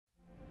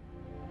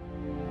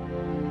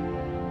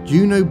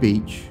Juno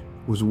Beach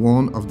was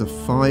one of the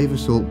 5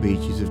 assault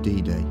beaches of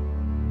D-Day.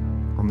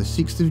 On the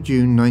 6th of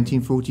June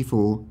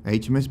 1944,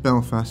 HMS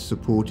Belfast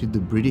supported the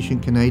British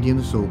and Canadian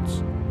assaults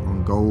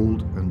on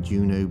Gold and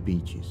Juno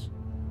beaches.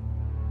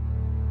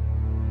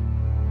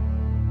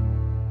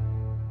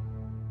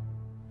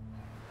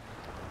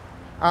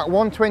 At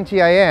 1:20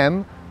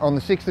 AM on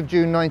the 6th of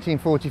June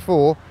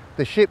 1944,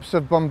 the ships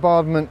of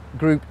Bombardment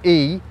Group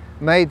E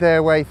made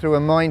their way through a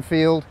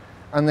minefield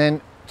and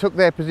then took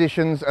their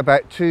positions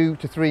about 2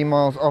 to 3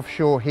 miles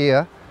offshore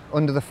here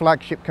under the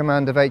flagship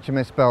command of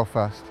HMS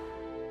Belfast.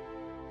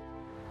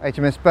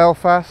 HMS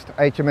Belfast,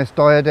 HMS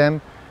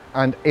Diadem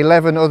and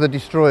 11 other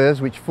destroyers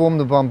which formed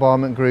the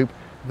bombardment group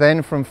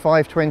then from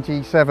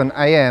 5:27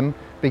 AM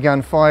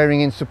began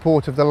firing in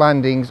support of the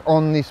landings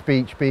on this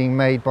beach being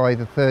made by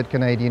the 3rd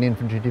Canadian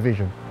Infantry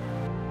Division.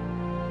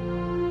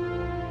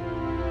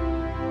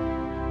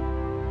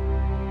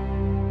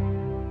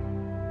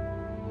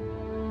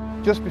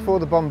 Just before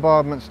the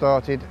bombardment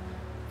started,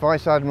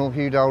 Vice Admiral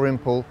Hugh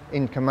Dalrymple,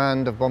 in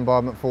command of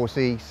Bombardment Force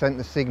E, sent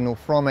the signal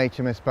from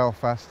HMS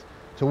Belfast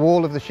to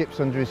all of the ships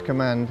under his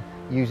command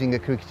using a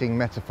cricketing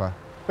metaphor.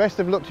 Best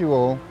of luck to you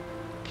all,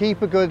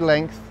 keep a good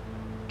length,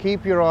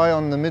 keep your eye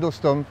on the middle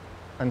stump,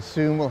 and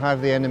soon we'll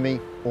have the enemy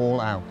all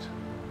out.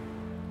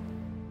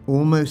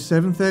 Almost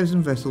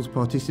 7,000 vessels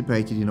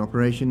participated in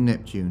Operation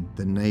Neptune,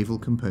 the naval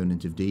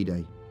component of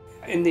D-Day.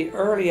 In the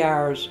early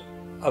hours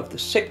of the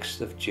 6th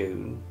of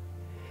June,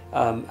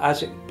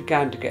 as it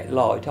began to get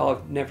light,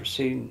 I've never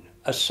seen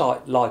a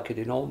sight like it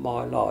in all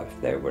my life.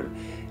 There were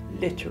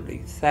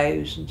literally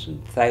thousands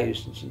and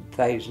thousands and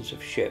thousands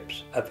of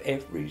ships of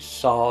every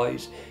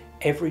size,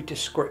 every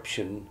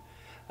description,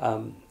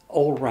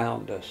 all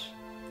round us.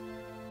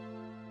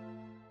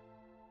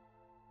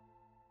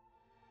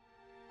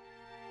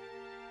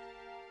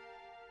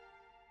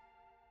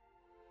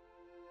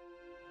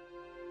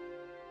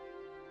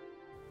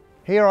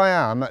 Here I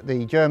am at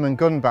the German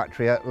gun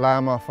battery at La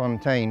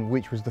Marfontaine,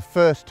 which was the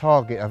first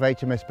target of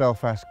HMS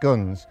Belfast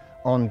guns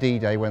on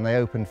D-Day when they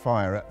opened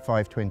fire at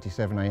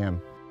 5:27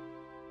 AM.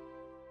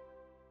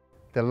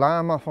 The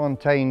La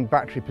Marfontaine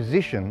battery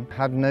position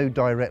had no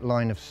direct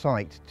line of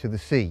sight to the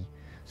sea,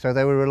 so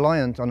they were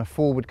reliant on a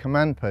forward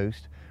command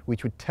post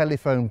which would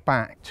telephone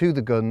back to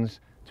the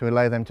guns to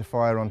allow them to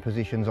fire on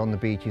positions on the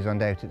beaches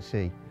and out at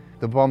sea.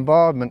 The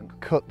bombardment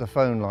cut the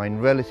phone line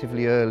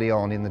relatively early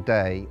on in the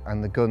day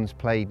and the guns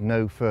played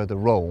no further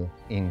role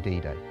in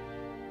D-Day.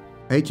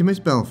 HMS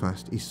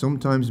Belfast is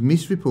sometimes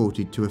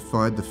misreported to have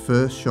fired the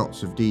first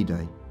shots of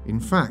D-Day. In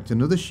fact,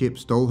 another ship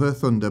stole her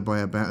thunder by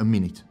about a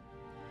minute.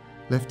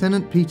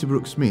 Lieutenant Peter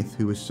Brooke-Smith,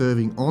 who was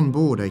serving on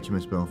board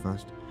HMS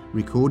Belfast,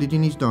 recorded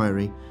in his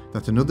diary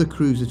that another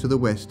cruiser to the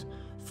west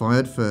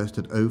fired first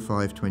at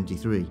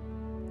 05:23.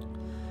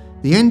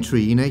 The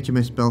entry in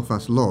HMS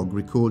Belfast log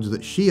records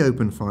that she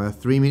opened fire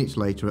 3 minutes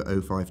later at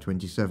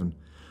 05:27,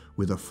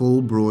 with a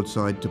full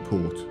broadside to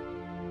port.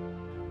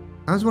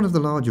 As one of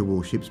the larger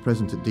warships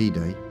present at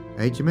D-Day,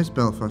 HMS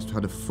Belfast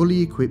had a fully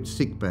equipped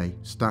sick bay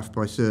staffed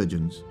by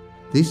surgeons.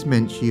 This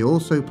meant she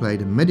also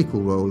played a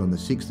medical role on the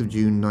 6th of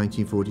June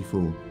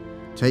 1944,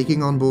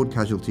 taking on board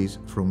casualties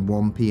from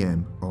 1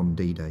 PM on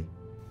D-Day.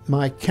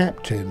 My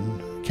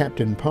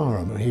Captain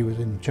Parham, he was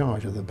in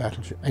charge of the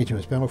battleship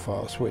HMS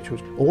Belfast, which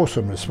was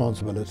awesome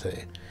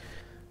responsibility.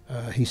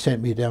 He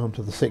sent me down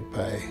to the sick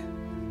bay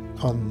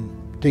on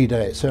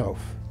D-Day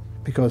itself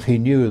because he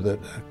knew that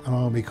an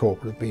army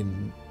corporal had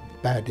been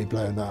badly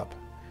blown up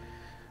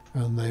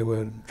and they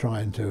were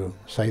trying to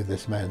save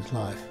this man's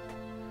life.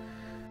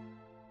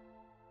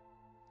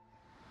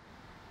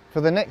 For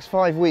the next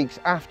 5 weeks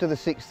after the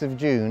 6th of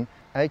June,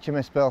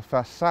 HMS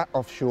Belfast sat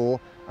offshore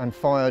and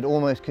fired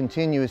almost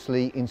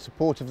continuously in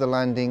support of the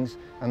landings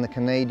and the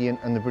Canadian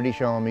and the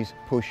British armies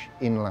push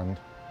inland.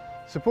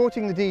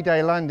 Supporting the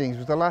D-Day landings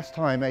was the last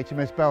time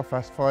HMS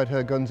Belfast fired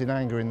her guns in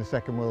anger in the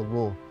Second World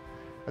War.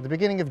 At the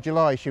beginning of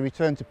July she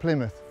returned to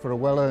Plymouth for a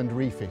well-earned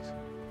refit.